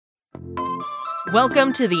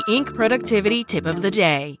Welcome to the Inc. Productivity Tip of the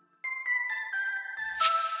Day.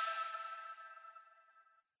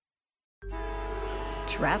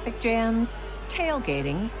 Traffic jams,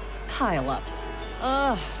 tailgating, pile-ups.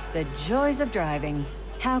 Ugh, the joys of driving.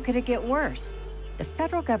 How could it get worse? The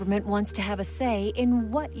federal government wants to have a say in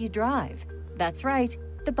what you drive. That's right.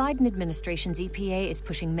 The Biden administration's EPA is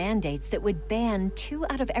pushing mandates that would ban 2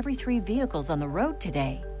 out of every 3 vehicles on the road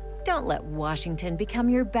today. Don't let Washington become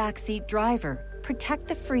your backseat driver. Protect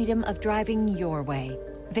the freedom of driving your way.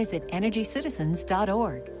 Visit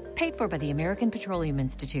EnergyCitizens.org. Paid for by the American Petroleum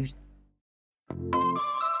Institute.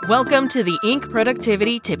 Welcome to the Inc.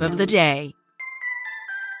 Productivity Tip of the Day.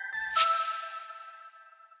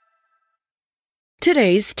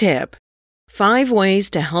 Today's tip: 5 ways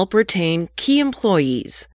to help retain key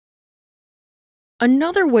employees.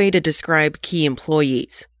 Another way to describe key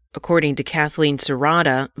employees, according to Kathleen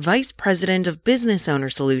Serrata, Vice President of Business Owner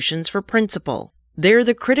Solutions for Principal. They're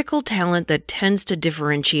the critical talent that tends to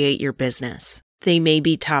differentiate your business. They may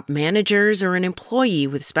be top managers or an employee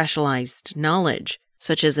with specialized knowledge,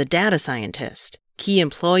 such as a data scientist. Key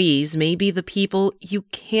employees may be the people you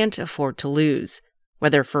can't afford to lose,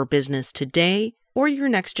 whether for business today or your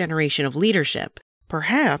next generation of leadership,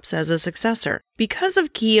 perhaps as a successor. Because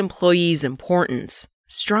of key employees' importance,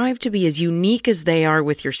 strive to be as unique as they are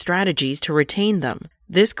with your strategies to retain them.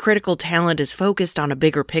 This critical talent is focused on a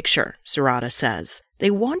bigger picture, Serrata says.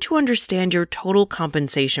 They want to understand your total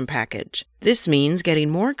compensation package. This means getting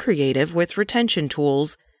more creative with retention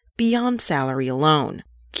tools beyond salary alone.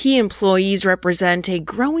 Key employees represent a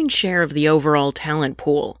growing share of the overall talent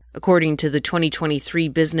pool. According to the 2023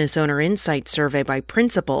 Business Owner Insight Survey by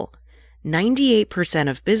Principal, 98%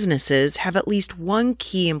 of businesses have at least 1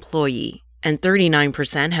 key employee, and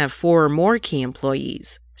 39% have 4 or more key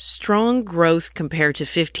employees. Strong growth compared to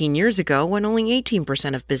 15 years ago when only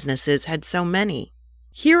 18% of businesses had so many.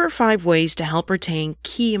 Here are 5 ways to help retain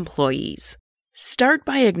key employees. Start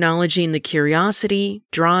by acknowledging the curiosity,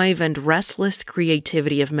 drive, and restless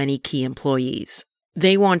creativity of many key employees.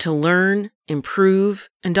 They want to learn, improve,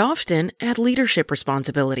 and often add leadership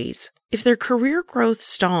responsibilities. If their career growth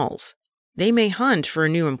stalls, they may hunt for a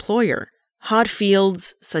new employer. Hot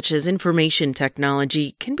fields, such as information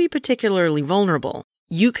technology, can be particularly vulnerable.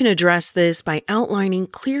 You can address this by outlining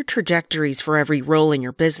clear trajectories for every role in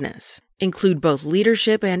your business. Include both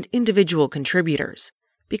leadership and individual contributors,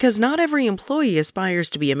 because not every employee aspires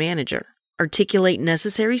to be a manager. Articulate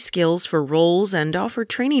necessary skills for roles and offer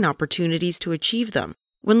training opportunities to achieve them.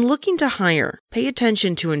 When looking to hire, pay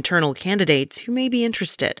attention to internal candidates who may be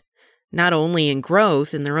interested, not only in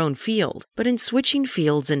growth in their own field, but in switching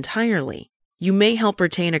fields entirely. You may help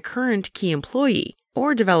retain a current key employee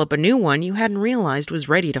or develop a new one you hadn't realized was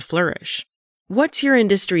ready to flourish. What's your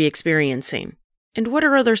industry experiencing? And what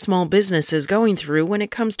are other small businesses going through when it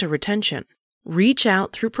comes to retention? Reach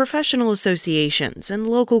out through professional associations and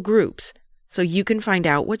local groups so you can find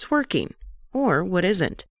out what's working or what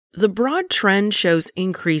isn't. The broad trend shows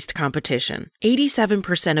increased competition.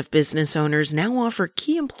 87% of business owners now offer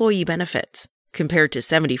key employee benefits, compared to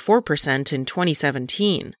 74% in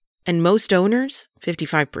 2017. And most owners,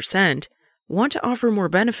 55%, want to offer more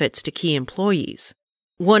benefits to key employees.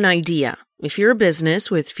 One idea: if you're a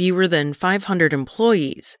business with fewer than 500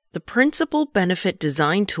 employees, the Principal Benefit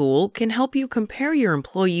Design tool can help you compare your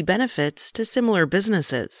employee benefits to similar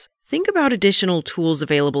businesses. Think about additional tools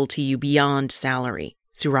available to you beyond salary,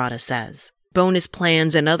 Serrata says. Bonus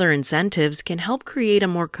plans and other incentives can help create a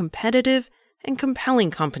more competitive and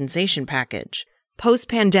compelling compensation package.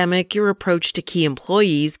 Post-pandemic, your approach to key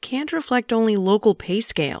employees can't reflect only local pay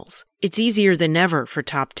scales. It's easier than ever for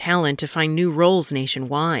top talent to find new roles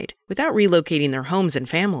nationwide without relocating their homes and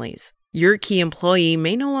families. Your key employee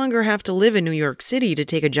may no longer have to live in New York City to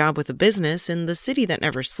take a job with a business in the city that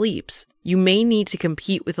never sleeps. You may need to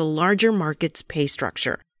compete with a larger market's pay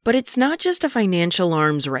structure. But it's not just a financial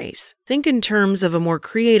arms race. Think in terms of a more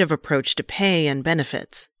creative approach to pay and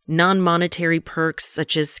benefits. Non-monetary perks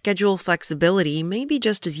such as schedule flexibility may be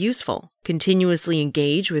just as useful. Continuously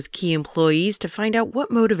engage with key employees to find out what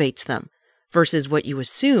motivates them versus what you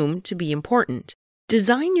assume to be important.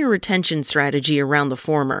 Design your retention strategy around the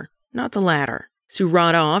former, not the latter.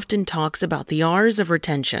 Serrata often talks about the R's of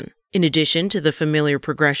retention. In addition to the familiar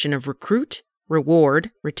progression of recruit,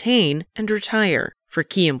 reward, retain, and retire. For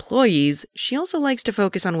key employees, she also likes to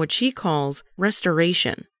focus on what she calls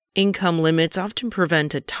restoration. Income limits often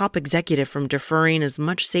prevent a top executive from deferring as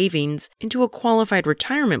much savings into a qualified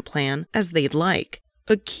retirement plan as they'd like.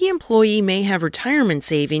 A key employee may have retirement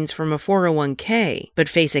savings from a 401k, but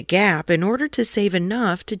face a gap in order to save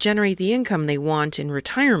enough to generate the income they want in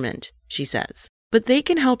retirement, she says. But they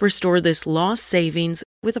can help restore this lost savings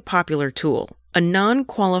with a popular tool, a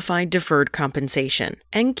non-qualified deferred compensation,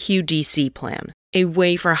 NQDC plan, a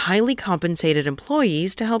way for highly compensated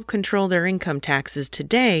employees to help control their income taxes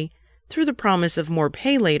today through the promise of more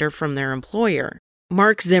pay later from their employer.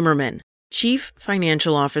 Mark Zimmerman, Chief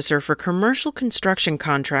Financial Officer for commercial construction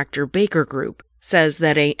contractor Baker Group, says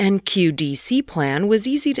that a NQDC plan was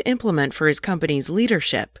easy to implement for his company's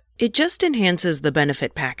leadership. It just enhances the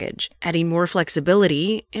benefit package, adding more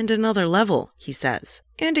flexibility and another level, he says.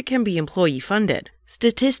 And it can be employee-funded.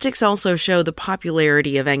 Statistics also show the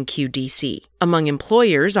popularity of NQDC. Among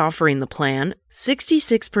employers offering the plan,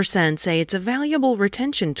 66% say it's a valuable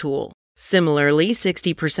retention tool. Similarly,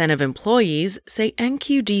 60% of employees say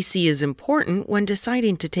NQDC is important when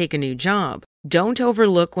deciding to take a new job. Don't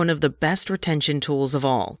overlook one of the best retention tools of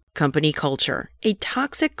all, company culture. A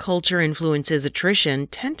toxic culture influences attrition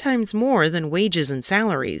 10 times more than wages and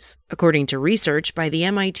salaries, according to research by the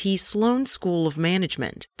MIT Sloan School of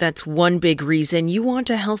Management. That's one big reason you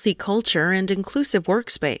want a healthy culture and inclusive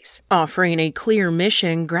workspace, offering a clear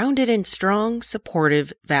mission grounded in strong,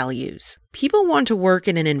 supportive values. People want to work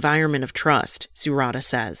in an environment of trust, Serata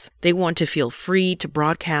says. They want to feel free to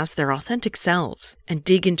broadcast their authentic selves and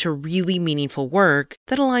dig into really meaningful work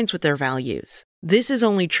that aligns with their values. This is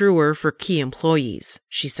only truer for key employees,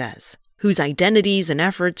 she says, whose identities and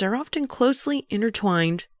efforts are often closely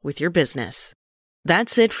intertwined with your business.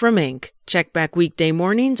 That's it from Inc. Check back weekday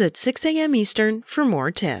mornings at 6 a.m. Eastern for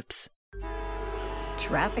more tips.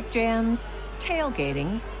 Traffic jams,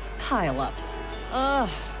 tailgating, pileups. Ugh,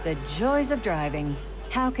 the joys of driving.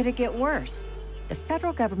 How could it get worse? The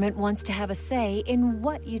federal government wants to have a say in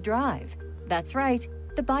what you drive. That's right.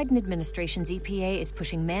 The Biden administration's EPA is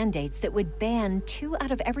pushing mandates that would ban 2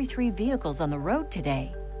 out of every 3 vehicles on the road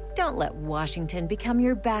today. Don't let Washington become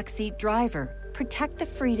your backseat driver. Protect the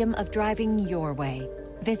freedom of driving your way.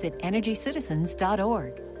 Visit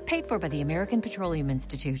EnergyCitizens.org. Paid for by the American Petroleum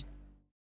Institute.